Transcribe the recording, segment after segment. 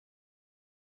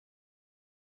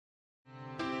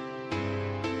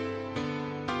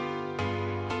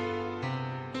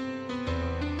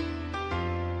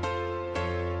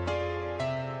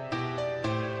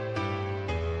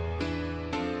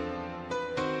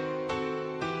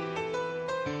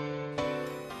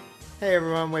Hey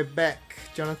everyone, we're back.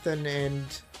 Jonathan and...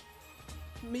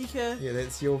 Mika. Yeah,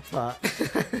 that's your part.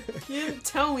 You didn't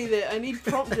tell me that. I need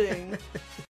prompting.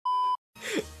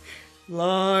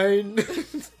 Line!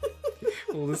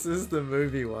 Well, this is the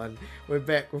movie one. We're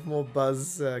back with more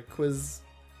Buzz quiz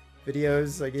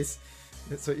videos, I guess.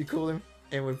 That's what you call them.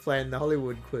 And we're playing the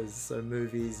Hollywood quiz, so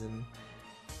movies and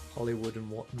Hollywood and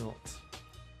whatnot.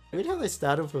 Weird how they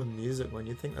started with a music one.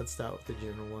 You'd think they'd start with the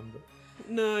general one, but...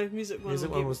 No, music one.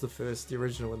 Music one was the first, the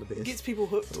original one the best. Gets people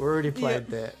hooked. We already played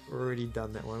that. We've already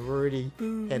done that one. We've already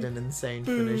had an insane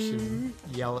finish and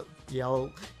yell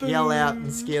out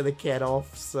and scare the cat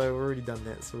off. So we've already done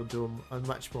that. So we'll do a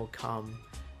much more calm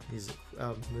music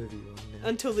movie one now.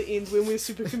 Until the end when we're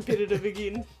super competitive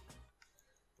again.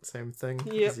 Same thing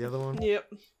Yep. as the other one.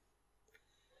 Yep.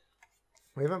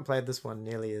 We haven't played this one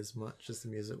nearly as much as the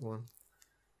music one.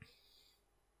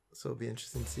 So it'll be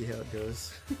interesting to see how it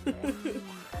goes.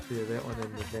 Yeah, that one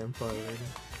and the vampire lady.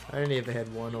 I only ever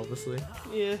had one, obviously.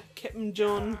 Yeah, Captain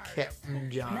John. Captain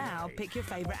John. Now pick your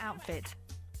favourite outfit.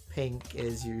 Pink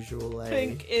as usual, eh?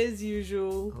 Pink as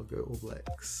usual. I'll go All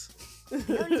Blacks.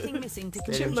 The only thing missing to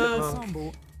complete Stadium the Chipmunk.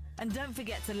 ensemble. And don't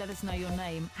forget to let us know your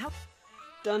name. How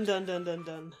Done, done, done, done,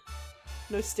 done.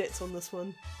 No stats on this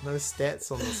one. No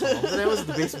stats on this one, but that was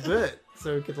the best bit.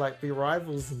 So we could like be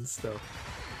rivals and stuff.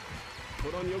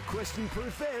 Put on your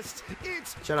question-proof vest.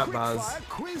 It's Shut up, quickfire Buzz.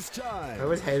 quiz time. I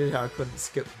always hated how I couldn't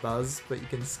skip Buzz, but you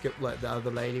can skip like the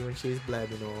other lady when she's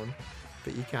blabbing on.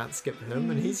 But you can't skip him,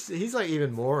 and he's like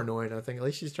even more annoying. I think at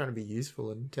least she's trying to be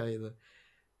useful and tell you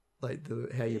the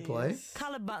how you play.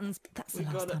 colour buttons. That's the We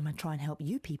last got it. time I try and help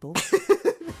you people.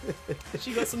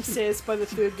 She got some sass by the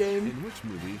third game. In which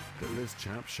movie does this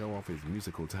chap show off his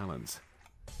musical talents?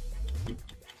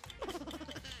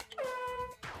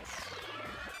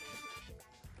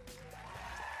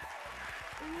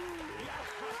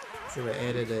 So they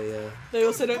added a They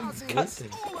also don't cut. voicing.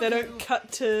 They don't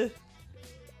cut to.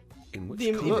 In which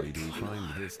Them- comedy do you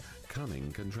find this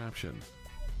cunning contraption?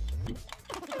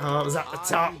 Oh, it was up the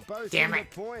top. Damn it!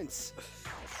 Points.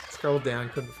 Scroll down,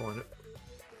 couldn't find it.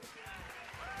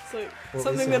 So What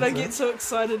something was that I it? get so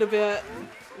excited about.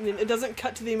 I mean, it doesn't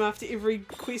cut to them after every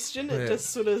question. It Yeah. just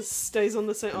sort of stays on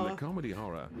the same. In the Oh, comedy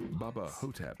horror Bubba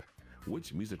Hotep,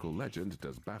 which musical legend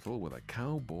does battle with a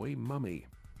cowboy mummy?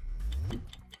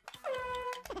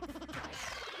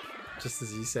 Just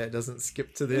as you say, it doesn't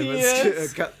skip to them. Yes.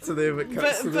 It's cut to them. It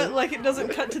cuts to but them. like it doesn't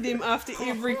cut to them after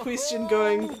every question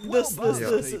going this. Yeah.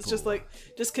 It's just like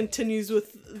just continues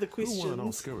with the Who won an questions.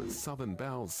 Oscar as Southern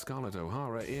Belle's Scarlett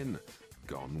O'Hara in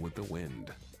Gone with the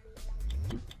Wind?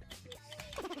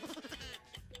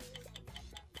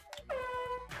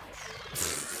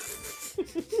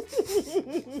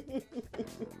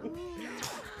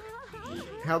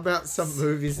 How about some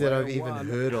movies that I've even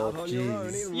heard of?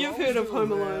 Jeez. You've heard of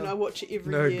Home Alone. I watch it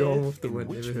every No, year. Gone with the In Wind.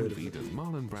 which Never heard of movie it. does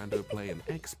Marlon Brando play an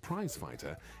ex-prize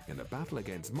fighter in a battle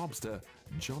against mobster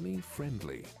Johnny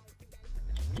Friendly?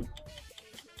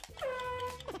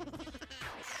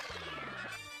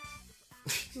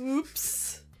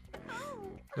 Oops.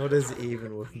 Not as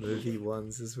even with movie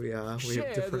ones as we are. We Share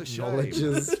have the different shame.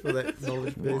 knowledges for that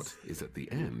knowledge What base. is at the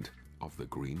end of the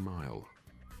Green Mile?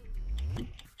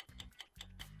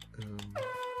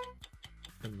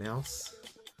 A mouse.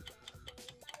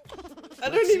 I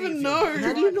don't even know.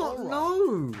 How do you not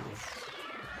know?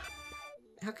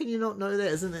 How can you not know that?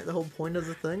 Isn't that the whole point of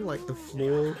the thing? Like the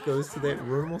floor goes to that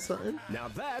room or something? Now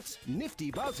that's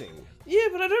nifty buzzing. Yeah,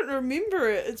 but I don't remember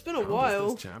it. It's been a How does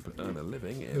while. this chap earn a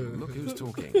living in Look Who's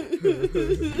Talking?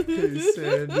 Hey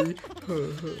Sandy.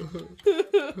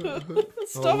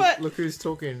 Stop Oh, it. Look who's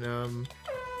talking.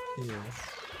 Yeah.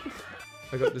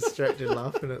 I got distracted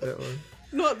laughing at that one.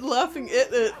 Not laughing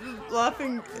at it,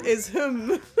 laughing as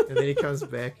him. And then he comes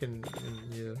back and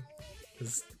yeah.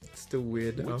 It's still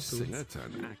weird Which afterwards. singer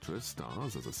turned actress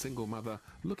stars as a single mother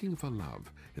looking for love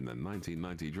in the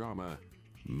 1990 drama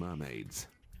Mermaids?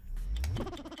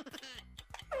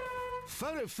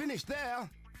 Photo finished there.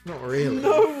 Not really.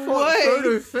 No way.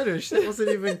 Photo finish. That wasn't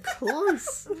even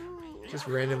close. Just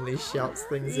randomly shouts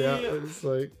things out. Yeah. It's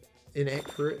like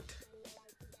inaccurate.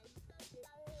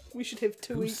 We should have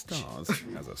two Who each. stars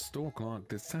as a store clerk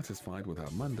dissatisfied with her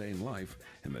mundane life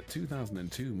in the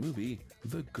 2002 movie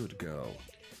The Good Girl?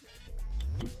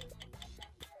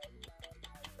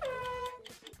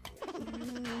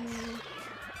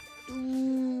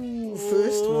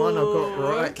 First one I got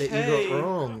right that okay. you got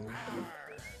wrong.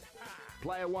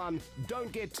 Player one,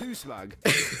 don't get too smug.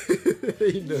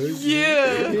 He knows me.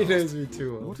 Yeah. He knows me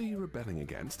too well. What are you rebelling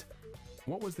against?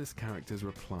 What was this character's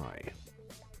reply?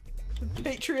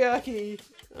 Patriarchy.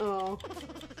 Oh.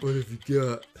 What have you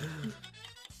got?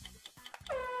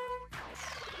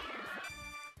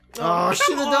 Oh, I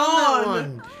should have done that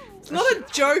one. It's not a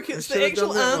joke, it's the Should've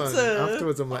actual done that one. answer.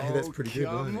 Afterwards, I'm like, hey, that's pretty good.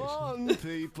 Come Wasn't on,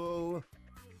 people.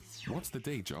 What's the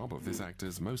day job of this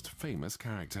actor's most famous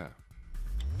character?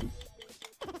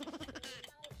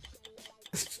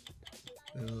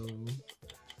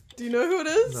 Do you know who it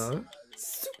is? No.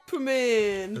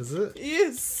 Superman. Is it?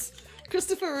 Yes.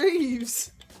 Christopher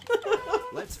Reeves.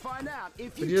 Let's find out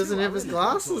if But he doesn't have his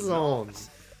glasses on.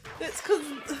 That's because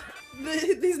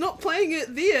he's not playing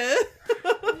it there.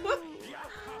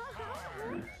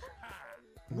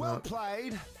 Well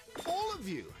played, all of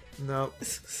you. No.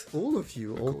 All of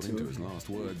you. All According two to of his you. last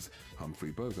words,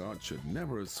 Humphrey Bogart should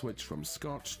never have switched from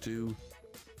Scotch to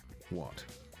what?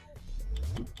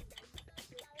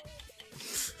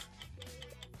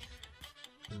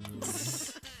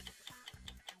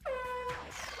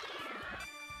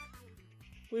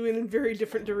 We went in very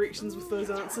different directions with those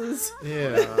answers.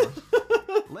 Yeah.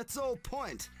 Let's all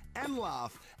point and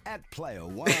laugh at player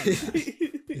one.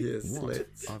 Yes, What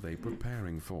let's. are they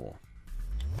preparing for?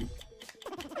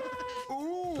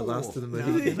 Ooh, The last of the now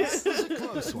movie. this is a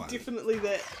close one. Definitely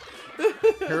that.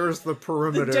 Here's the The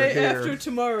perimeter day here. after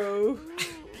tomorrow.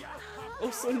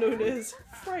 Also known as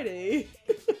Friday.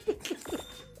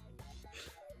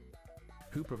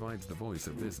 Who provides the voice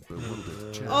of this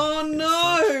bewildered chap? Oh in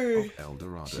no! search of El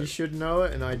Dorado? She should know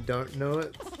it, and I don't know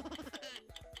it.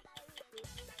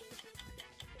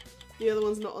 The other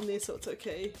one's not on there, so it's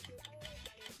okay.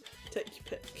 Take your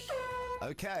pick.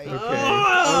 Okay. Okay.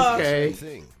 Ah! Okay.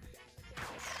 Thing.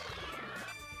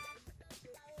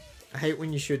 I hate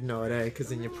when you should know it, eh? Because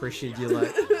then you're pressured. You're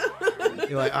like,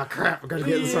 oh crap! I gotta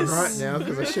get this one right now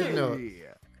because I should know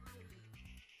it.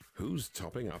 Who's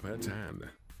topping up her tan?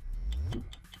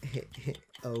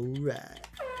 Alright.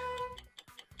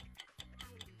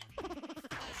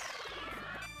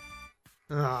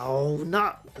 Oh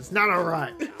no! It's not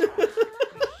alright.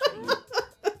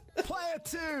 Player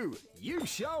two, you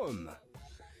show 'em.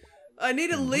 I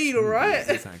need a lead, Is alright?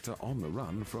 this actor on the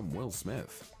run from Will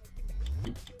Smith?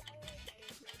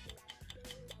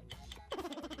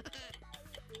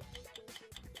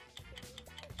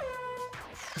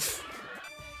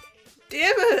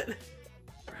 Damn it!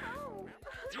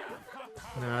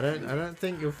 No, I don't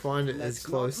think you'll find it as Let's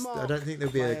not close. mock. I don't think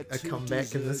there'll be a Player two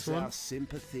comeback in this deserves one. our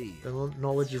sympathy. The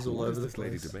knowledge is all What is over the this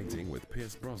lady place. debating with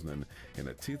Pierce Brosnan in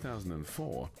a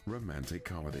 2004 romantic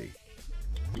comedy?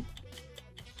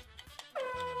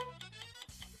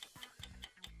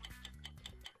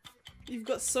 You've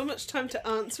got so much time to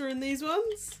answer in these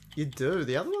ones. You do.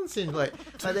 The other one seemed like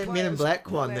that Men in Players,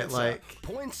 Black one that answer. like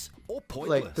Points or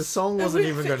pointless. the song wasn't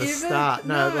went even going to forever. start.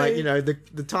 No, No. like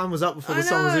the time was up before the I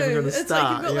song was even know. going to It's like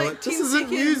start. you've got, And you're like, this 10 isn't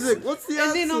seconds. music. What's the And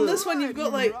answer? then on this one, you've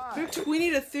got like Right.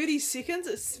 20 to 30 seconds.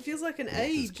 It feels like an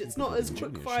age. It's not as Junior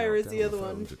quick fire shouted as the down other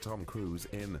phone one. To Tom Cruise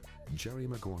in Jerry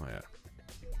Maguire.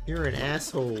 You're an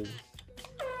asshole.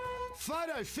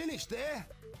 Photo finished there.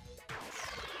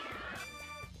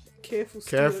 Careful,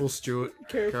 Stuart. Careful, Stuart.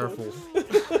 Careful. Careful.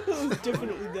 It was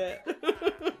definitely that.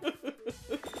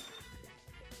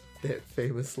 That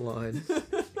famous line.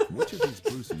 Which of these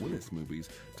Bruce Willis movies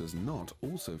does not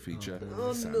also feature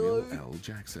Oh, Samuel no. L.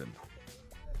 Jackson?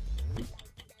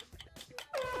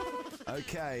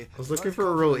 Okay. I was looking for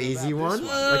a real easy one,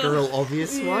 like a real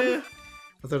obvious Yeah. one.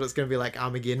 I thought it was going to be like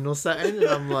Armageddon or something, and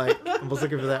I'm like, I was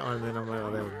looking for that one, and then I'm like,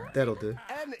 oh, that'll do.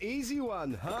 An easy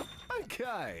one, huh?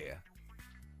 Okay.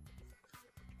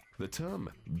 The term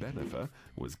Benifer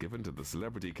was given to the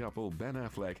celebrity couple Ben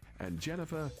Affleck and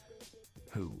Jennifer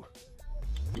who?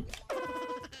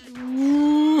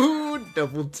 Ooh,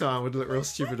 double time would look real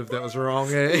stupid if that was wrong,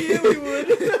 eh? Yeah, we would.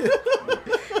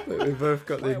 Like, we both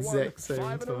got the Player one, exact same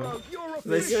 5 in a time. row. You're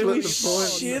They official. split we the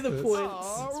points. share the That's-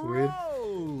 points. That's weird.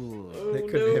 Roll. That Oh,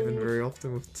 couldn't no. happen very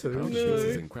often with two. How no. does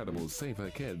this Incredibles save her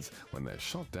kids when they're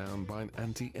shot down by an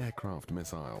anti-aircraft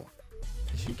missile?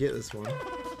 You should get this one.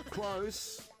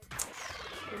 Close.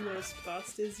 I'm not as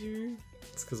fast as you.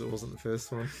 It's because it wasn't the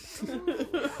first one.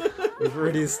 We've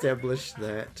already established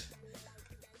that.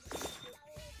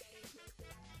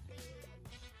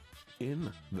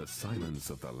 In The Silence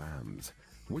of the Lambs,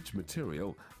 which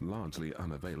material, largely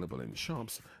unavailable in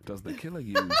shops, does the killer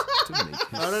use to make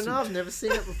his I don't know, suit? I've never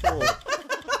seen it before.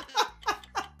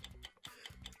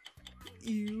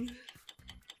 You.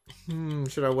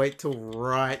 Should I wait till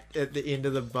right at the end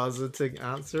of the buzzer to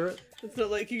answer it It's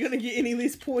not like you're gonna get any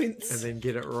less points. and then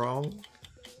get it wrong?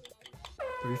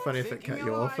 It'd be funny if it cut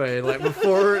you off, alike. eh? Like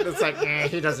before it, it's like,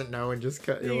 he doesn't know and just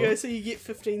cut There you you go, off. so you get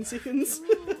 15 seconds.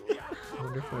 I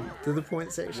wonder if do the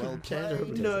points actually Well change? I hope it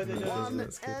played. No, doesn't. they It don't. doesn't,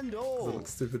 that's good. And 'Cause all. it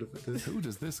looks stupid if it did. Who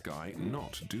does this guy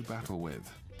not do battle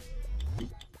with?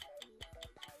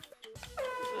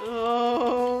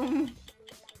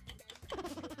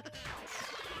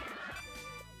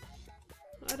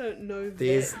 I don't know.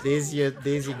 There's your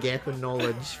gap in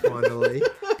knowledge finally.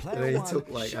 Player And it one took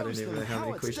like I don't shows even know them how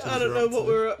many it's questions. done. I don't we're know up what to.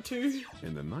 we're up to.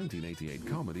 In the 1988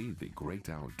 comedy The Great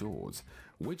Outdoors,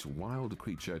 which wild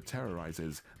creature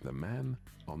terrorizes the man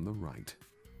on the right?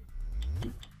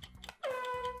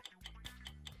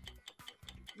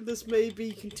 This may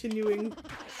be continuing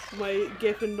my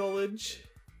gap in knowledge.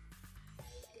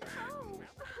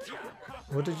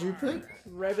 What did you pick?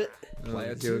 Rabbit. Player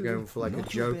You were two, going for like a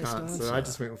not your joke best answer. answer. I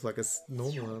just went with like a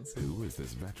normal answer. Who is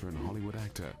this veteran Hollywood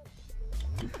actor?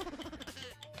 At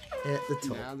the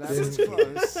top. Now Then- that's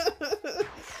close.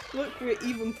 Look, we're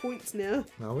even points now.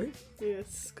 Are we?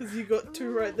 Yes, because you got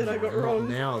 2 right that I got Not wrong.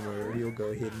 now though. You'll go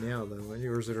ahead now though.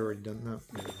 Or is it already done? No.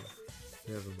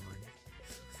 Never mind.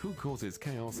 Who causes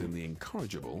chaos in the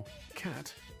incorrigible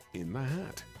Cat in the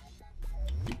Hat?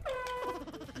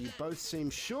 You both seem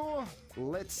sure.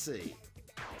 Let's see.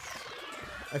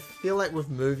 I feel like with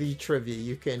movie trivia,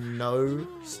 you can know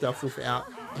stuff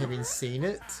without having seen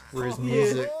it, whereas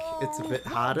music, it's a bit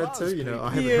harder to. You know, I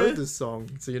haven't Yeah. heard this song,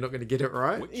 so you're not going to get it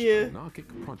right. Which Yeah. anarchic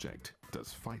project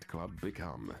does Fight Club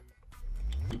become?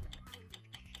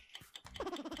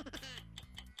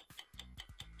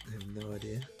 I have no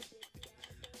idea.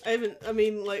 I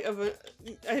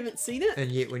haven't seen it.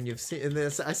 And yet, when you've seen, and I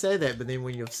say that, but then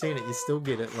when you've seen it, you still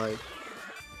get it. Like,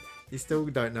 you still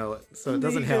don't know it, so it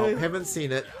doesn't help. Yeah. Haven't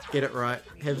seen it, get it right.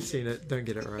 Have seen it, don't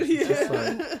get it right. It's just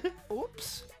like,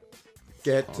 Oops.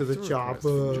 get to the After a request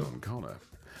from chopper. John Connor,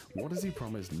 what does he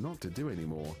promise not to do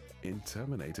anymore in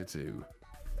Terminator 2?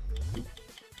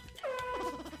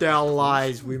 Tell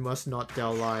lies. We must not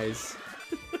tell lies.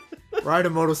 Ride a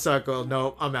motorcycle.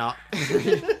 No, I'm out.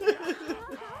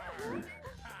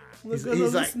 Look, He's like,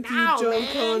 listen to you, no, John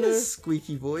man. Connor.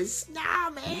 Squeaky voice.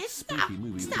 No, man. Which Stop. spooky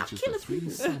movie Stop features the killing 3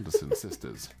 people. Sanderson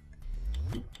sisters?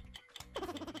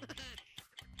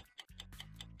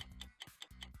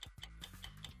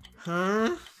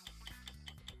 Huh?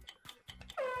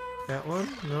 That one?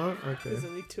 No? Okay. There's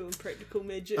only 2 in Practical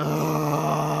Magic.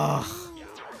 Ah,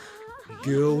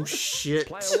 girl shit.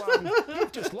 Player one,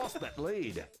 you've just lost that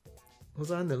lead.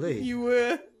 Was I in the lead? You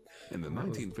were. In the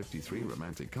 1953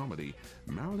 romantic comedy,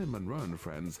 Marilyn Monroe and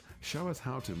Friends show us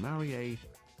how to marry a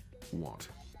what?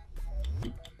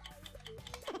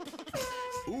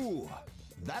 Ooh,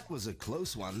 that was a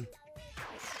close one.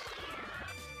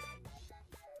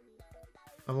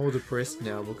 I'm all depressed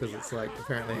now because it's like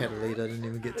apparently I had a lead. I didn't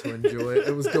even get to enjoy it.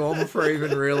 It was gone before I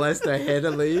even realized I had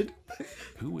a lead.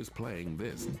 Who is playing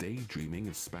this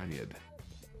daydreaming Spaniard?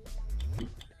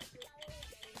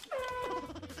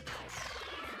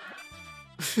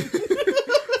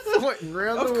 Floating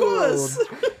around Of the course.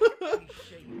 world.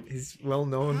 He's well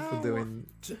known for How doing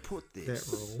to put that this?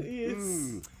 role.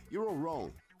 Yes. You're all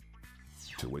wrong.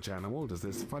 To which animal does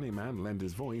this funny man lend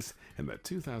his voice in the I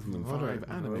 2005 don't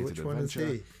know. animated Which one is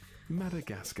adventure he?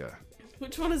 Madagascar?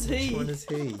 Which one is he? Which one is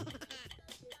he?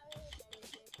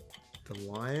 The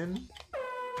lion?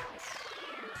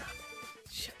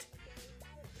 Shit.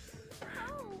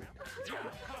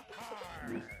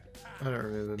 I don't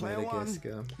remember Player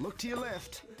Madagascar. one, look to your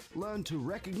left. Learn to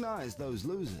recognize those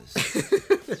losers.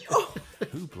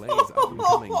 Who plays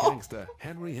up-and-coming gangster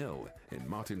Henry Hill in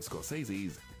Martin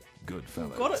Scorsese's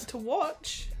Goodfellas? Got it to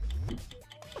watch.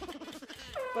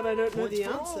 But I don't know Points the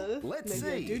for all. answer. Let's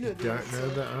Maybe I see. do know the Don't answer. know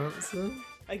the answer?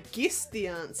 I guessed the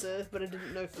answer, but I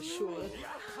didn't know for sure. I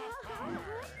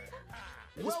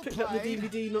just Well picked up the played,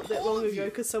 DVD not that all long of ago you.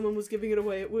 because someone was giving it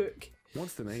away at work.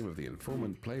 What's the name of the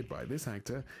informant played by this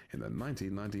actor in the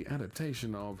 1990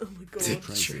 adaptation of Oh my god. Dick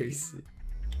Tracy? Tracy.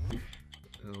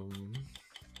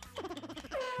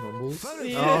 Mumbles?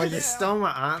 Yeah. Oh, you stole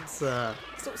my answer.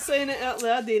 Stop saying it out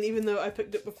loud then, even though I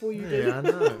picked it before you did. Yeah, I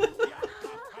know.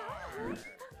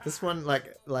 This one,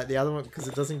 like the other one, because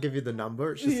it doesn't give you the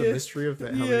number. It's just a Yeah. mystery of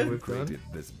that, how Yeah. many we've done. Created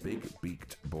this big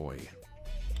beaked boy.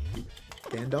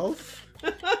 Gandalf?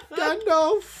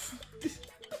 Gandalf!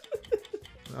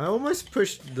 I almost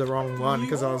pushed the wrong one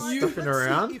because I was You- stuffing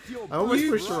around. if you're I almost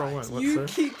both pushed the wrong right. one. You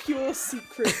What's keep your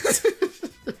secret.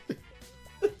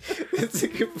 It's a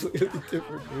completely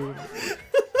different movie.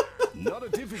 Not a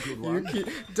difficult You one. keep,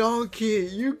 Donkey,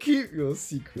 you keep your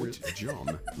secret. Which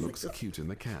John looks cute in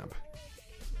the cap?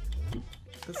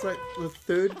 It's like the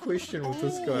third question with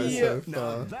this guy Yeah. so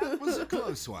Now far. that was a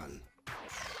close one.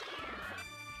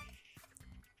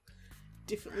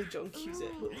 Definitely John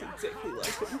Cusack looks exactly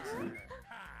like him.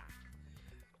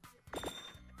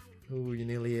 Oh, you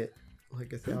nearly at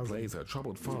like Who 1,000. plays a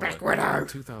troubled father Black in Widow. the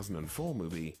 2004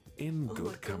 movie In my Good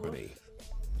God. Company?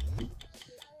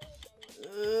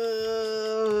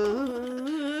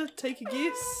 take a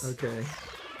guess. Okay.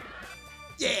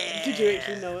 Did you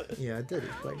actually know it? Yeah, I did.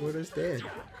 Black Widow's dad.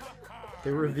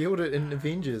 They revealed it in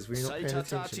Avengers. We're not Say paying ta-ta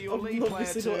to attention. your lead player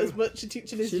Obviously not too. as much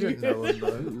attention as She you. didn't know him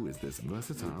though. Who is this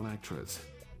versatile actress?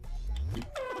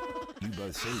 You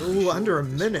both seem to be Ooh, sure under a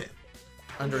of this. minute.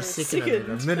 Under a a second. second.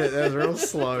 A minute. That was real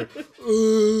slow.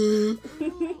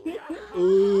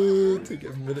 Ooh, took a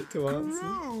minute to answer.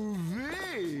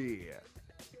 Groovy.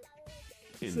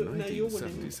 In So now you're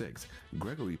winning. 1976,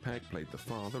 Gregory Peck played the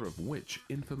father of which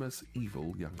infamous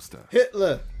evil youngster?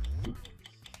 Hitler.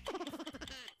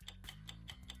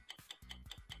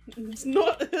 It's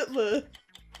not Hitler.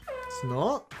 It's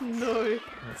not. No.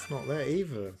 It's not that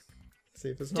either. See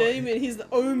if it's not. Damien, he's the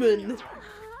Omen.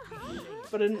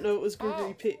 But I didn't know it was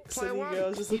Gregory Peck, so there you go. I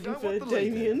was just looking for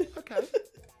Damien. Okay. Who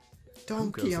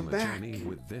Donkey, goes I'm on a back. journey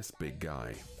with this big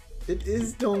guy? It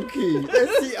is Donkey.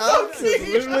 That's the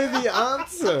answer. Literally the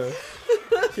answer.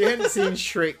 If you hadn't seen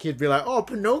Shrek, you'd be like, "Oh,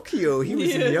 Pinocchio. He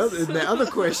was Yes. in the other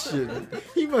question.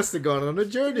 He must have gone on a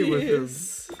journey with him."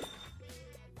 Yes.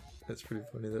 That's pretty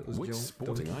funny. That was Which John.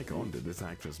 sporting Donkey. icon did this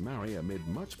actress marry amid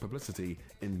much publicity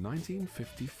in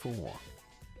 1954?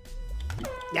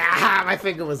 Ah, my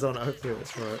finger was on it. Hopefully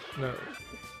that's right. No,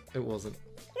 it wasn't.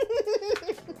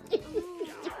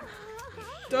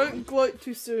 Don't gloat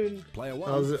too soon. Player I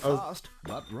one, was- fast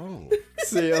but wrong.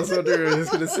 See, I was wondering what I was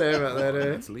going to say about that.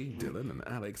 It's Lee, Dylan, and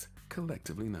Alex,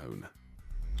 collectively known.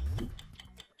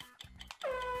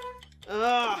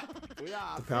 Ah. We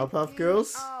are The Powerpuff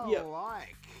Girls? Yep.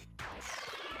 like.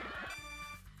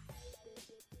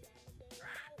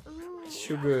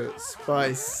 Sugar,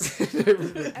 Spice,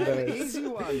 everything. An Those, easy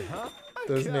one, huh?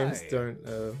 those Okay. names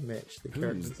don't match the Who's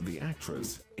characters. the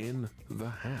actress in The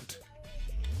Hat?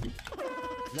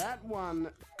 That one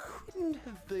couldn't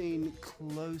have been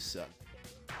closer.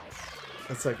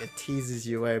 It's like it teases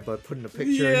you away by putting a picture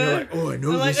and Yeah. you're like, oh, I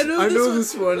know I'm like, this. I know I this know one.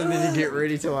 this one, and then you get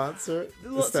ready to answer it.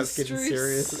 It Lots of starts getting stress.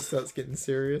 serious. It starts getting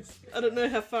serious. I don't know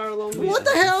how far along we What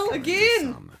the hell?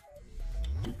 Again! Son.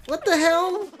 What the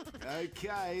hell?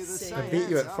 Okay, the Same. I same beat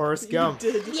you at answer. Forrest You Gump.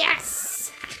 did.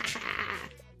 Yes!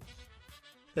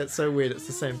 That's so weird. It's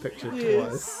the same picture twice.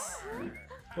 Yes.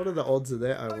 What are the odds of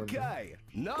that? I wonder. Okay,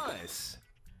 nice.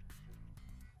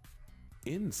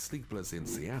 In Sleepless in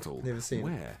Seattle, Never seen it.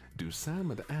 where do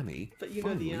Sam and Annie But you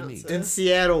know the finally meet? answer. In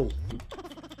Seattle.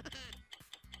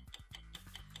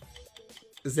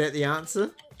 Is that the answer?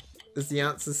 Is the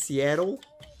answer Seattle?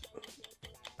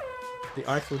 The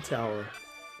Eiffel Tower.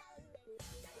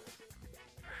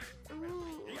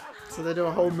 So they do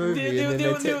a whole movie and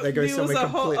then they go there somewhere was a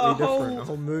whole- completely a different. whole- A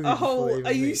whole movie. A before whole, they even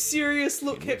are you meet. serious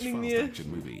look In which happening fast there?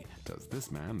 action movie does this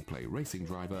man play racing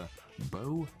driver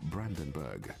Bo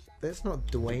Brandenburg? That's not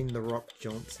Dwayne the Rock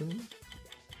Johnson.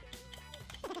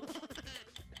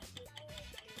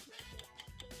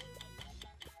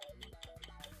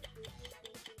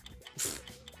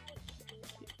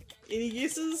 Any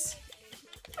guesses?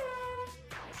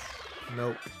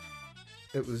 Nope.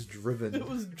 It was Driven. It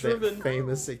was Driven. That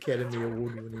famous Academy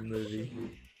Award-winning movie.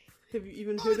 Have you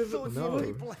even heard of it No. before?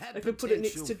 People had I could put it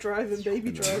next to potential. Drive and Baby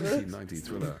In the Driver. 1990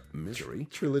 thriller Misery,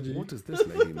 Trilogy. what does this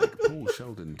lady make Paul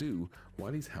Sheldon do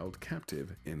while he's held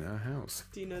captive in her house?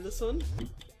 Do you know this one?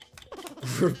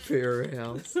 Repair a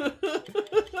house. Are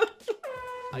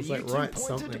It's you like, two write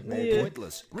pointed something, or Yeah.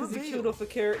 pointless? Because he killed Reveal. off a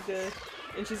character.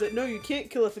 And she's like, no, you can't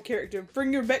kill off a character.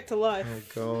 Bring her back to life.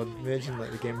 Oh god, imagine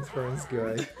like the Game of Thrones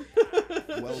guy.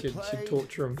 Well She'd played.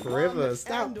 torture him forever. One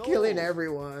Stop and killing all.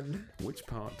 everyone. Which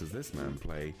part does this man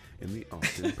play in the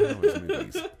Austin Powers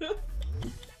movies?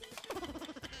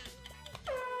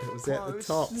 It was at the Close.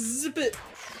 top. Zip it.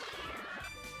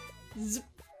 Zip.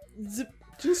 Zip.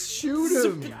 Just shoot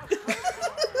him.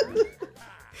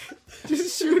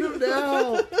 Just shoot him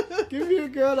now. Give me a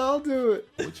gun, I'll do it.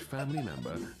 Which family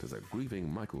member does a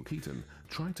grieving Michael Keaton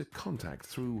try to contact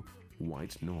through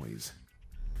white noise?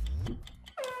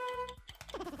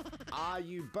 Are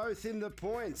you both in the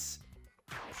points?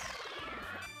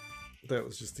 That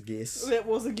was just a guess. That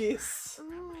was a guess.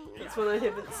 That's one I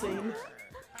haven't seen.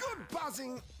 Good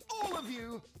buzzing, all of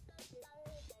you.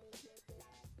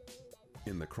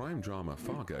 In the crime drama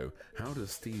Fargo, how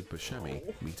does Steve Buscemi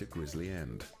meet a grisly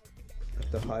end? I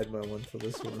have to hide my one for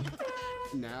this one.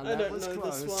 Now I that don't was know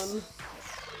close. this one.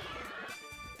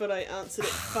 But I answered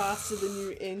it faster than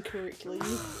you and correctly.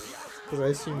 Because I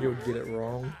assumed you would get it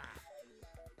wrong.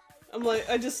 I'm like,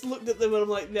 I just looked at them and I'm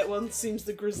like, that one seems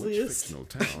the Which grisliest. fictional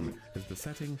town is the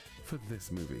setting for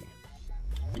this movie?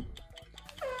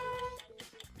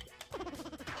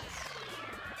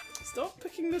 Stop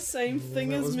picking the same thing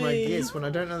That as was me. my guess. When I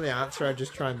don't know the answer, I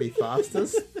just try and be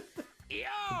fastest.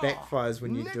 backfires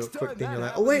when you do it Next quick. time Then you're that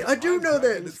like, oh wait, I do happens, know I'm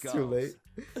that. paying It's the too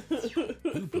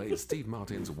late. Who played Steve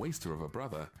Martin's waster of a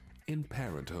brother in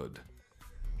Parenthood?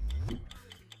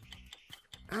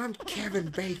 I'm Kevin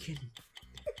Bacon.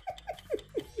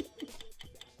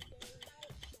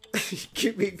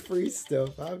 Give me free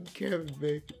stuff. I'm Kevin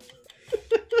Bacon.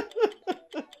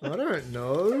 I don't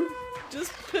know.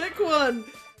 Just pick one.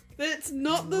 That's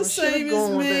not the I same as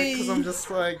because me. I'm just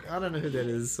like, I don't know who that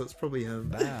is, so it's probably him.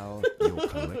 Bow your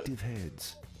collective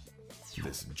heads.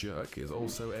 This jerk is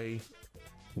also a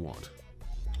what?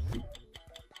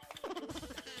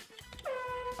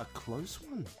 A close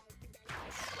one.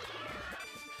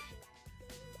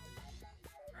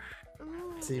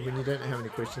 See, when you don't know how many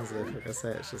questions left, like I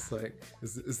say, it's just like,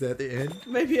 is that the end?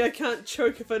 Maybe I can't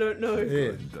choke if I don't know.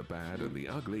 Yeah. The Bad and the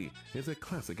Ugly is a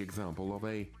classic example of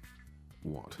a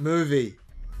what? Movie.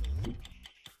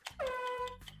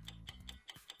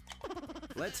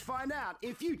 Let's find out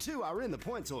if you two are in the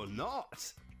points or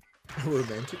not. A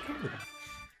romantic comedy.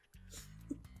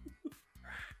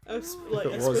 Like,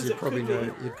 If I it was, suppose you'd it probably could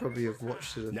know. be. You'd probably have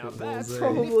watched it if Now it that's was.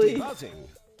 probably- nifty buzzing.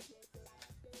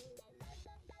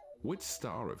 Which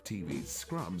star of TV's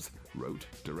Scrubs wrote,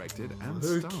 directed, and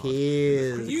Who starred?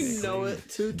 cares? You know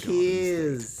it. Who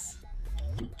cares?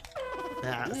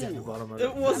 Ah, it's down the bottom.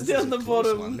 It was down the Close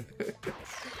bottom. one.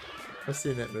 I've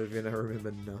seen that movie and I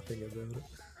remember nothing about it.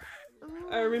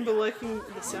 I remember liking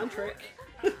the soundtrack.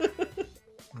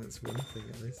 That's one thing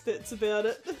at least. That's about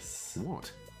it.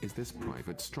 What is this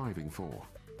private striving for?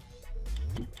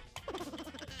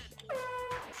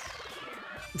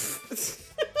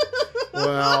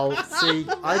 Well, see,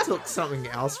 I took something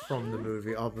else from the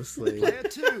movie, obviously. Player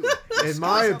two. In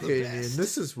my Skies are the opinion, best.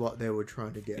 this is what they were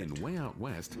trying to get. In Way Out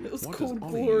West, was what called does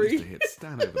Ollie Glory. use to hit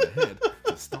Stan over the head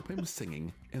to stop him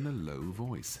singing in a low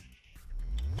voice?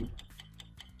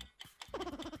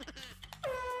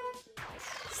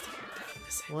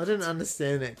 Well, I didn't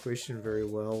understand that question very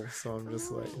well, so I'm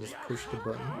just like, just push the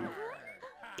button.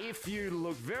 If you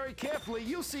look very carefully,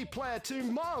 you'll see player two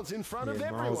miles in front of Yeah,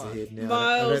 everyone. miles ahead now. I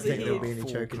Miles don't think ahead. there'll be any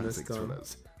Four choking this classic time.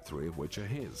 thrillers, 3 of which are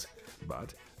his.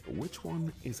 But which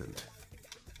one isn't?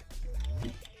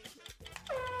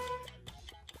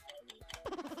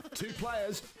 Two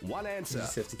players, one answer. You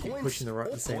just have to keep Points pushing or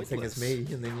the same thing as pointless.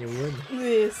 me, and then you win.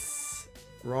 Yes.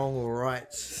 Wrong or right.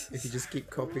 If you just keep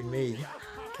copying me,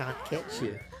 can't catch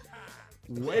you.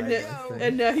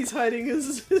 And now he's hiding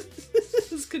his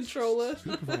his controller.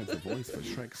 Who provides the voice for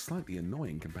Shrek's slightly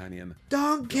annoying companion?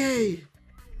 Donkey!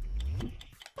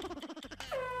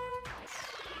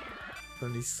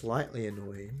 Only slightly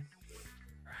annoying.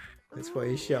 That's why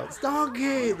he shouts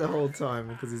Donkey the whole time,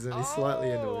 because he's only slightly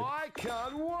Oh, annoyed. I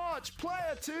can't watch.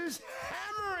 Player two's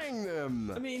hammering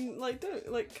them. I mean, like,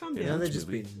 don't, like, calm Yeah, down. they're Which just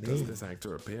movie being does mean. this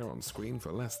actor appear on screen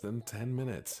for less than 10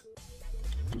 minutes?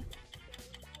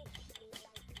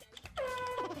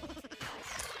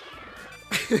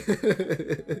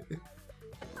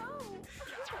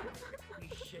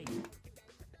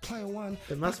 Player one,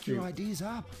 It must look your be- IDs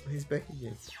up. He's back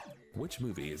again. Which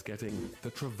movie is getting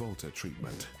the Travolta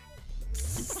treatment?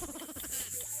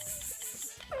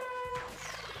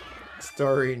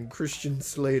 Starring Christian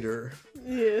Slater.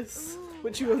 Yes.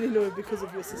 Which you only know because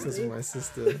of your This is sister. my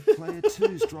sister. Player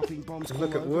two's dropping bombs all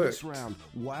Look, it over this worked. round.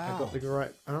 I Wow. got the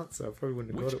right answer. I probably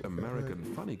wouldn't have Which got it. without American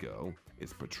that. funny girl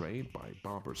is portrayed by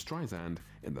Barbara Streisand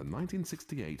in the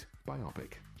 1968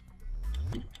 biopic?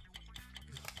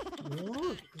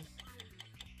 What?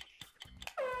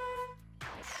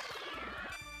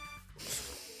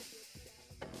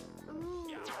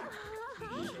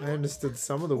 I understood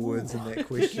some of the words in that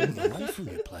question. Away from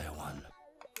you, player one.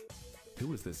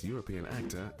 Who is this European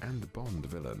actor and Bond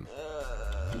villain?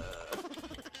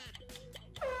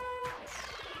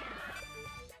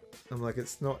 I'm like,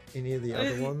 it's not any of the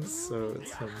other ones, so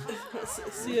it's him.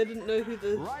 See, I didn't know who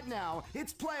the. Right now,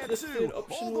 it's player The two third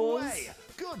option all the was- way.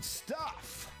 Good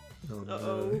stuff. Oh no.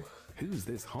 Uh-oh. Who's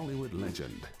this Hollywood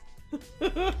legend?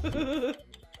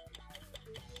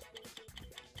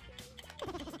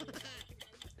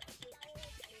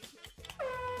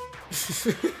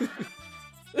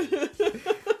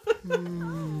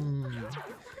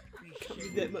 Can't be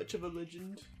that much of a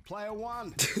legend. Player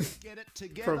one, get it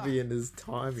together. Probably in his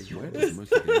timing. Where does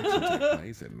most of the action take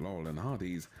place in Laurel and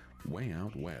Hardy's Way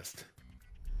Out West?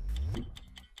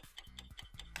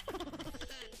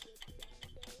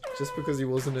 Just because he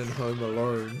wasn't in Home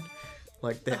Alone,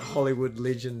 like that Hollywood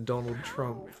legend Donald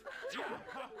Trump.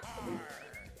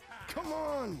 Come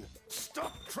on,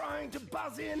 stop trying to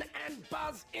buzz in,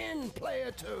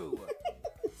 player two.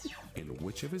 In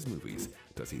which of his movies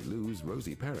does he lose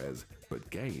Rosie Perez but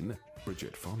gain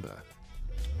Bridget Fonda?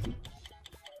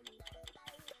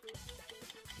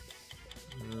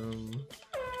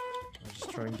 I'll just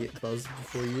try and get buzzed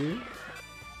before you.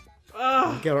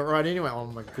 Ah, I got it right anyway. Oh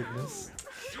my goodness.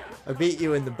 I beat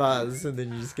you in the buzz and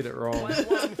then you just get it wrong. Player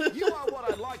one, you are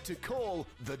what I like to call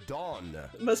the Don.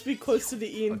 it must be close to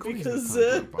the end According because to the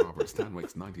title of Barbara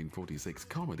Stanwyck's 1946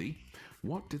 comedy,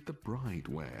 what did the bride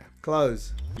wear?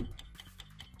 Close.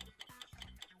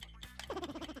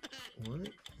 What?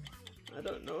 I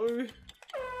don't know.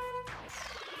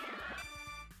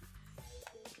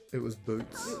 It was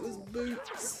boots. It was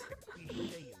boots.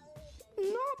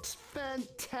 Not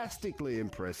fantastically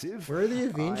impressive. Where are the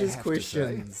Avengers have to say.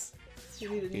 questions? You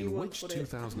need a new In one which for that.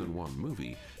 2001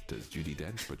 movie does Judi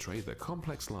Dench portray the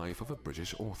complex life of a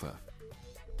British author?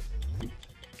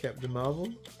 Captain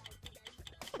Marvel?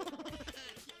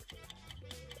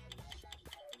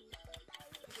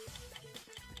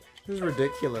 This is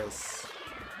ridiculous.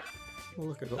 Oh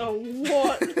look, I got Oh,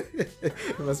 what?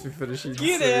 it must be finishing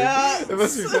Get soon. out! It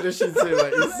must be finishing soon,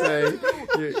 like you say.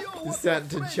 You're starting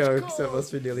to choke, so it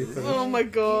must be nearly finished. Oh my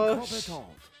gosh.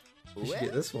 You should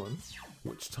get this one.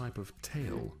 Which type of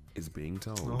tale is being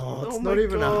told? Oh, it's Oh not my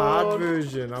even a hard God.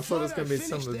 version. I thought it was going to be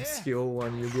some obscure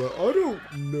one. You'd be like, I don't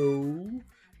know.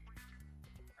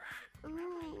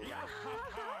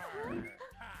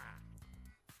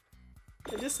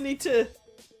 I just need to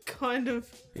kind of.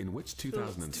 In which too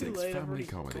 2006 late, I've family already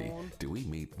comedy gone. do we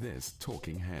meet this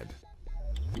talking head?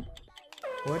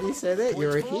 Why do you say that?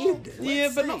 You're ahead.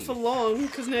 Yeah, but not for long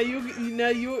because now you're But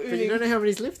you earning. don't know how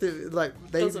many's left. Like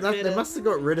they Doesn't matter. must have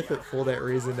got rid of it for that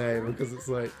reason, because it's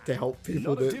like to help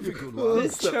people Not a that difficult oh, one.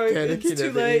 It's stop choke. panicking It's too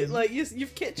at the late. end. Like you're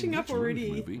catching In up which Road already.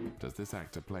 movie does this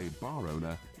actor play bar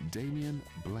owner Damien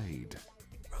Blade?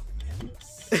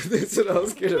 That's what I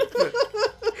was gonna put,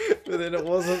 but then it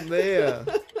wasn't there.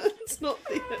 It's not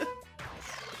there.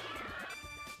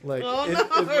 Like Oh,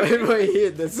 in my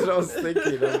head, that's what I was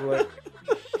thinking. I'm like,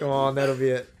 come on, that'll be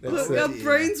it. That's Look, our it.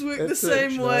 brains work the That's it.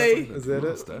 same No, way. Is that it?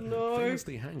 Master No.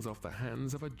 famously hangs off the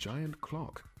hands of a giant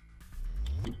clock.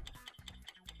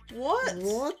 What?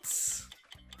 What?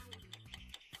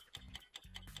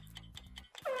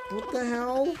 What the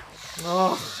hell?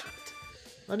 Oh,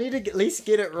 I need to at least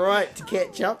get it right to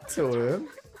catch up to him.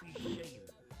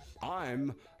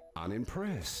 I'm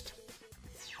unimpressed.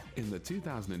 In the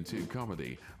 2002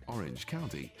 comedy Orange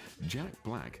County, Jack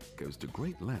Black goes to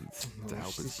great lengths to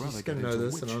help his she's brother just get gonna know into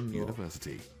this which and I'm not.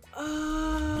 university?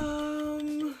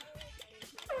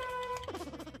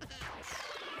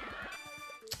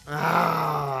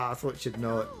 Ah, I thought you'd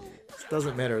know it. It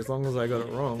doesn't matter as long as I got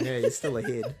it wrong. Yeah, you're still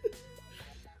ahead.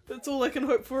 That's all I can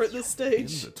hope for at this In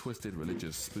stage. the twisted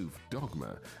religious spoof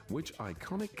Dogma, which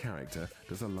iconic character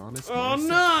does Alanis Oh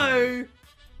Morissette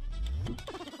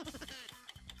no!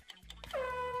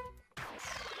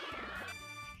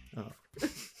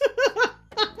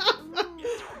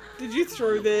 Did you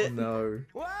throw that? No.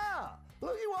 Wow!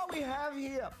 Look at what we have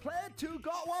here. Player 2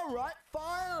 got one right,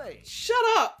 finally. Shut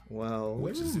up! Wow.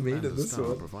 Which What is mean Zoolander to this star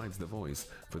one? provides the voice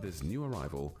for this new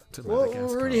arrival to Well, we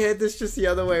Madagascar? already had this just the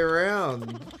other way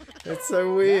around. That's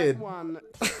so weird. One.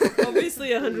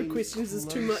 Obviously, 100 questions is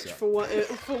too much for one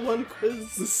The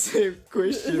quiz. same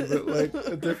question, but like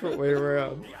a different way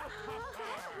around.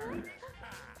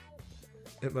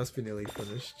 It must be nearly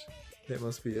finished. That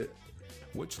must be it.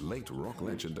 Which late rock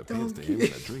legend appears to him in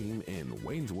a dream in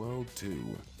Wayne's World 2? You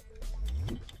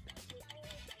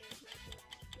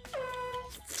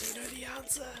know the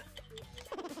answer.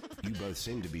 You both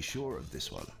seem to be sure of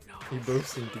this one. You both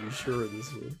seem to be sure of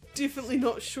this one. Definitely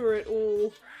not sure at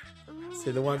all.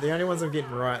 See, the only ones I'm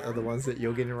getting right are the ones that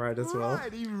you're getting right as well.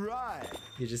 Righty right.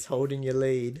 You're just holding your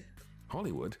lead.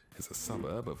 Hollywood is a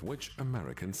suburb of which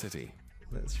American city?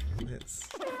 That's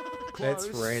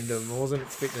random. I wasn't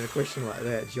expecting a question like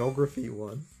that. Geography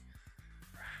one.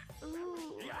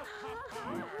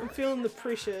 I'm feeling the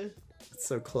pressure. It's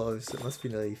so close. It must be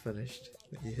nearly finished.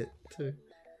 That you hit two.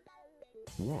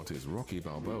 What is Rocky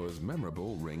Balboa's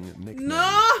memorable ring nickname?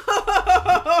 No!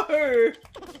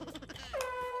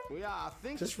 We are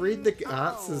thinking. Just read the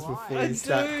answers before I you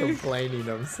start do. complaining,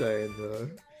 I'm saying, though.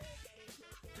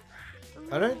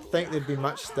 I don't think there'd be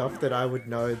much stuff that I would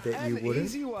know that you An wouldn't.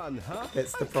 easy one, huh?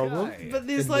 That's the problem. Okay. But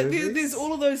there's In like movies? there's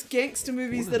all of those gangster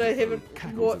movies that I haven't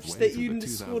watched that you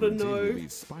sort of know.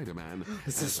 Spider-Man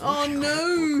This is- Oh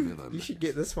no! You should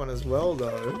get this one as well,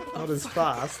 though. Not as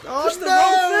fast. Oh Push no! the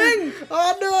wrong thing!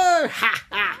 Oh no!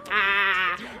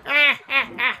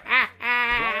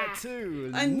 Player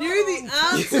 2. I knew the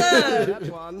answer, That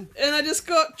one. and I just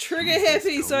got trigger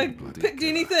happy, so I picked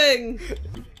anything.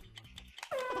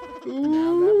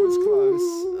 Now that was close.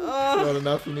 Oh, Not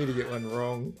enough. You need to get one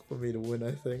wrong for me to win,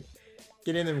 I think.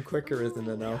 Getting them quicker isn't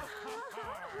enough.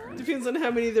 Depends on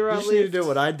how many there are You just need to left. do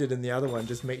what I did in the other one.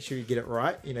 Just make sure you get it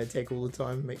right. You know, take all the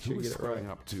time, make sure Who you is get it right. squaring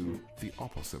up to the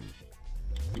opossum?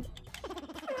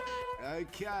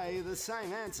 Okay, the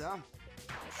same answer.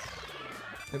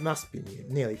 It must be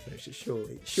nearly finished. It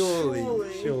surely.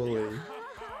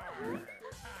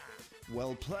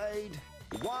 Well played,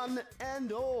 one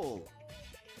and all.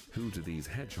 Who do these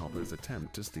hedgehoppers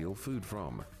attempt to steal food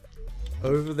from?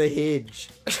 Over the hedge.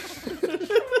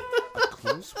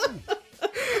 Close one.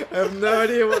 I have no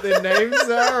idea what their names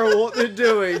are or what they're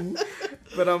doing,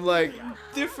 but I'm like,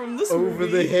 They're from this over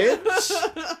movie. the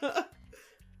hedge.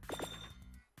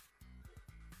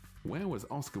 Where was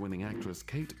Oscar-winning actress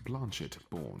Kate Blanchett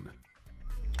born?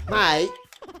 Mate,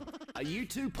 Are you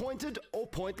two pointed or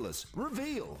pointless?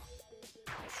 Reveal.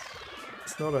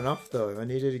 it's not enough though. I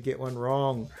needed to get one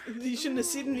wrong. You shouldn't have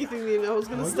said anything then. I was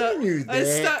gonna I start. knew I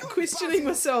that. start questioning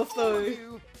myself though.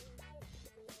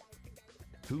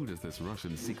 Who does this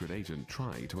Russian secret agent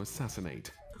try to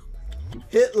assassinate?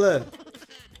 Hitler.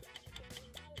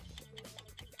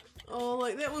 Oh,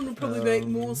 like that one would probably make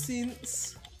more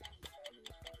sense.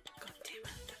 God damn it.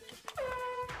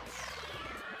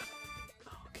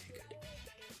 Oh, okay,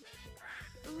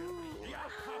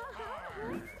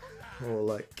 good. Or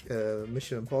like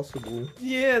Mission Impossible.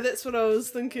 Yeah, that's what I was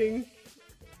thinking.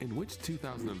 In which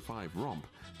 2005 romp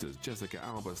does Jessica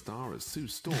Alba star as Sue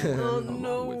Storm Oh, along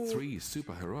no. with 3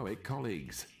 superheroic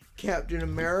colleagues? Captain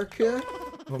America.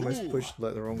 I almost pushed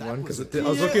like the wrong one because was I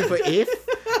was looking for F.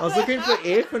 I was looking for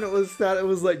F and it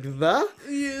was like the.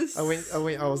 Yes. I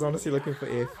was honestly looking for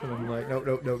F and I'm like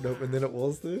nope, and then it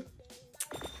was there.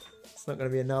 It's not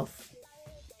gonna be enough.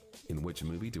 In which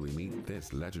movie do we meet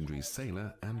this legendary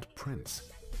sailor and prince?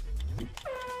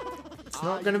 It's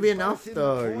not gonna be enough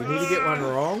though. You need to get one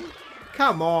wrong.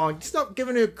 Come on, stop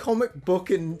giving her comic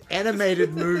book and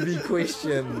animated movie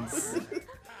questions.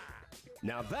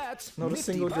 Now that's Not a nifty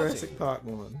single buzzing. Jurassic Park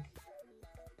one.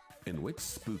 In which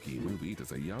spooky movie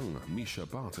does a young Misha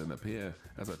Barton appear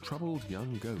as a troubled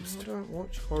young I ghost? don't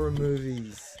watch horror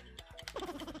movies.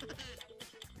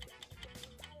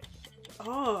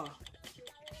 Oh.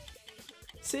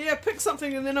 See, I pick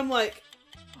something and then I'm like,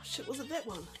 oh shit, was it that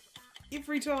one?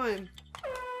 Every time.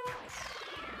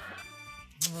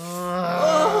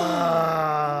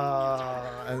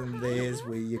 And there's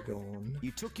where you're gone.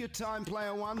 You took your time,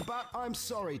 player one, but I'm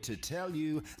sorry to tell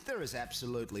you, there is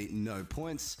absolutely no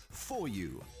points for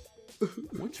you.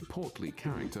 Which portly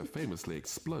character famously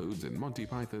explodes in Monty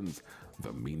Python's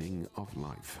The Meaning of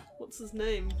Life? What's his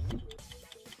name?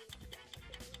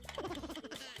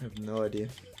 I have no idea.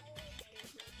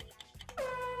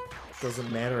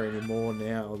 Doesn't matter anymore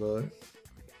now though.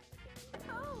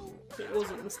 It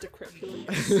wasn't Mr.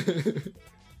 Crapulence.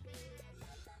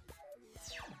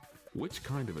 Which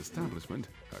kind of establishment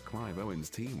are Clive Owen's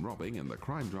team robbing in the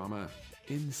crime drama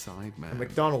Inside Man?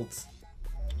 McDonald's.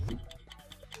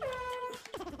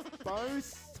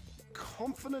 Both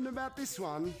confident about this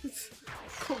one.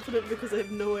 Confident because I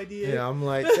have no idea. Yeah, I'm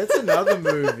like, that's another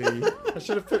movie. I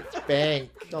should have picked Bank.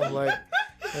 I'm like,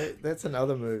 wait, that's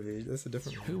another movie. That's a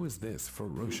different one. Who is this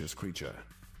ferocious creature?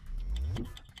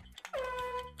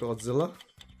 Godzilla?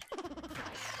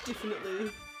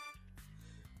 Definitely.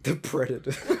 The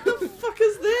Predator. What the fuck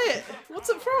is that? What's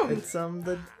it from? It's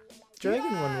the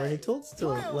dragon one where he talks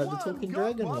to him, like the talking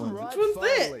dragon one. Which one's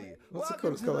that? What's it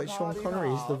called? It's got like Sean Connery.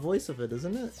 He's the voice of it,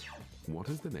 isn't it? What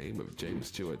is the name of James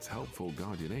Stewart's helpful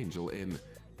guardian angel in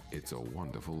It's a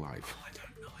Wonderful Life? I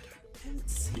haven't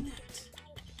seen it.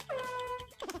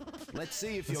 Let's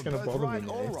see if It's you're gonna both bother right me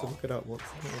now. I or have to wrong. look it up.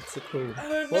 What's it called? I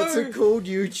don't What's know. it called?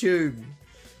 YouTube.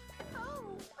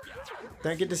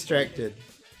 Don't get distracted.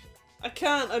 I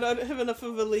can't. I don't have enough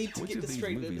of a lead to Which get of these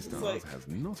distracted. movie It's stars like, has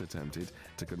not attempted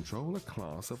to control a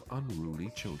class of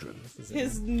unruly children?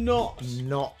 he's not.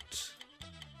 Not.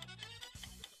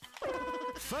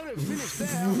 Photo finish there.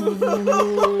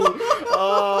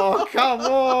 Oh, come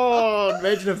on!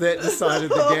 Imagine if that decided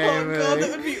the Oh game. god, eh? that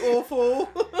would be awful.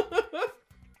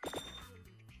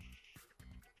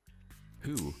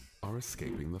 Who are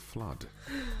escaping the flood?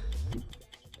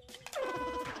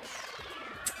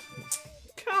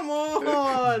 Come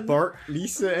on. Bart,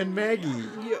 Lisa, and Maggie.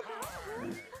 Yep.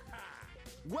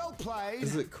 Well played.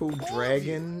 Is it called All of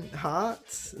Dragon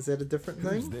Hearts? Is that a different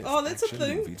Who's thing? this Oh, that's a action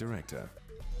thing. movie director?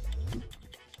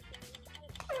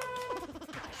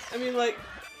 I mean, like,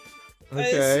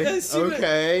 Okay, I assume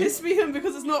okay. It has to be him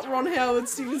because it's not Ron Howard,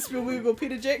 Steven Spielberg, or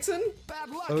Peter Jackson. Bad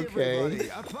luck, Okay. everybody.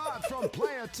 Apart from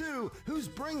player two, who's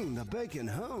bringing the bacon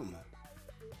home?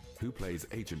 Who plays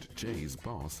Agent J's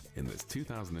boss in this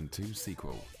 2002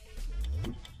 sequel?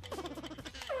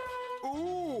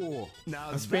 Ooh, score. Now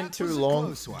I spent that too was a long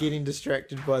close one. getting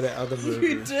distracted by that other movie.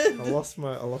 You did. I lost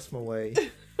my way.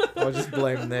 I'll just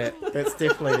blame that. That's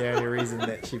definitely the only reason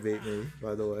that she beat me,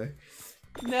 by the way.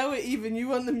 Now we're even. You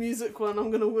won the music one.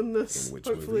 I'm gonna win this. In which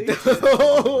Hopefully. movie? The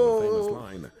famous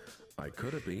line, I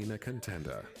could have been a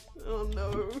contender. Oh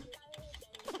no.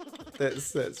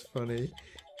 That's funny.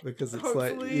 Because it's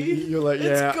Hopefully. like, you're like,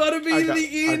 yeah. It's gotta be I got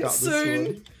the end this soon.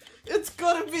 one. It's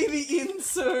gotta be the end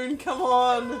soon. Come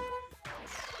on.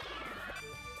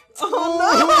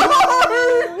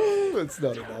 Oh It's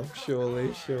not enough, surely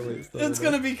it's not no! It's enough.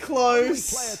 gonna be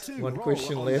close. Player 2 One roll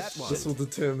question on left, that one. this will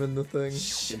determine the thing.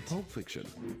 In Pulp Fiction,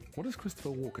 what is Christopher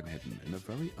Walken hidden in a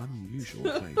very unusual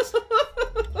place?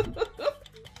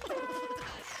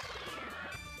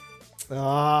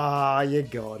 Ah, you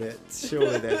got it.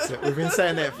 Surely that's it. We've been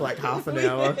saying that for like half an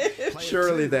hour.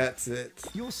 Surely that's it.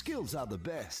 Your skills are the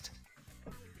best.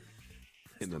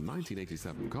 In the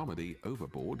 1987 comedy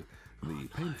Overboard, the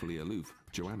painfully aloof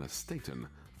Joanna Staten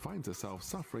finds herself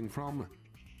suffering from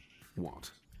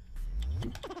what?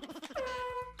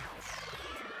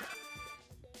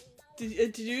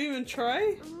 Did you even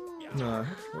try? No,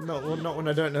 not when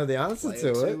I don't know the answer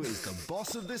Player to 2 it. is the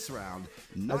boss of this round.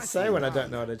 I'd Nicely say when I done.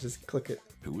 don't know it, I just click it.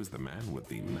 Who is the man with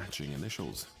the matching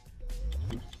initials?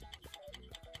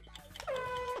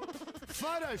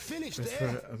 Photo finished That's there.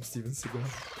 right, I'm Steven Seagal.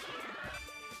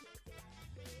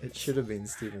 It should have been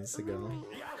Steven Seagal.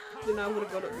 Then I would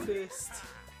have got it first.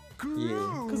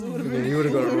 Yeah. Because it would have Yeah, been. you would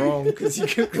have got it wrong because you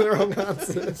got the wrong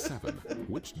answer. 7.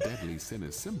 Which deadly sin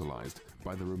is symbolized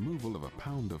by the removal of a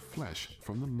pound of flesh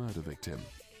from the murder victim?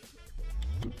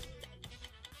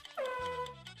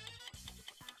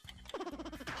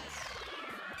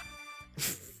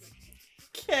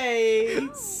 Okay.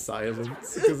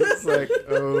 Silence because it's like,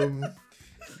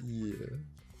 yeah.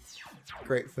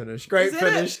 Great finish. Great Is that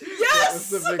finish. it? Yes!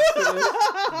 That was the big finish.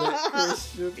 That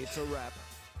question. It's a wrap.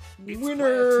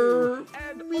 Winner.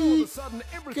 And all of a sudden,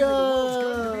 everything in the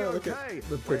world's going to be Look okay. at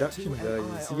the production Player 2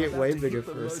 and values. I You are get about way to bigger hit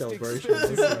the for a most celebration.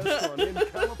 expensive This one. restaurant in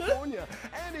California.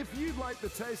 And if you'd like the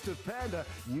taste of panda,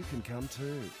 you can come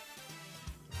too.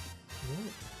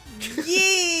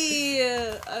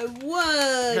 Yeah! I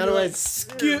won! How do I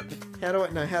skip? How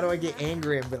do I get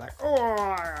angry and be like,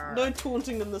 oh, No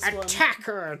taunting in this one. attack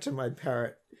her to my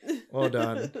parrot? Well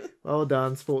done. Well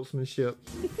done, sportsmanship.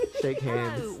 Shake Hello,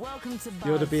 hands. welcome to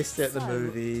You're the Buzz. best at the So,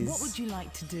 movies. What would you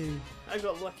like to do? I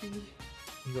got lucky.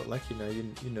 You got lucky now,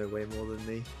 you know way more than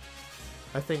me.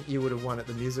 I think you would have won at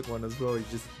the music one as well. You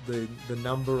just the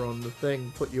number on the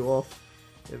thing put you off.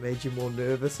 It made you more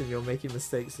nervous and you're making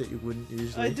mistakes that you wouldn't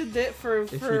usually. I did that for you a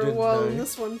didn't while know. in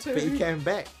this one too. But you came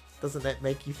back. Doesn't that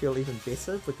make you feel even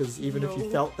better? Because even if you No.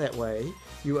 felt that way,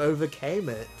 you overcame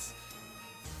it.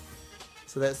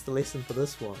 So that's the lesson for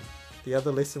this one. The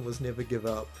other lesson was never give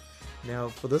up. Now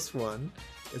for this one,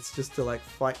 it's just to like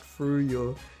fight through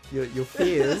your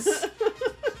fears,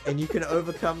 and you can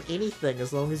overcome anything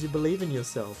as long as you believe in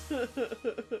yourself.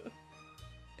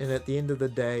 And at the end of the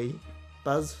day,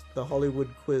 Buzz the Hollywood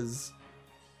quiz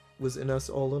was in us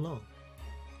all along.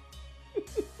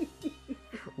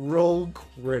 Roll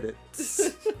credits.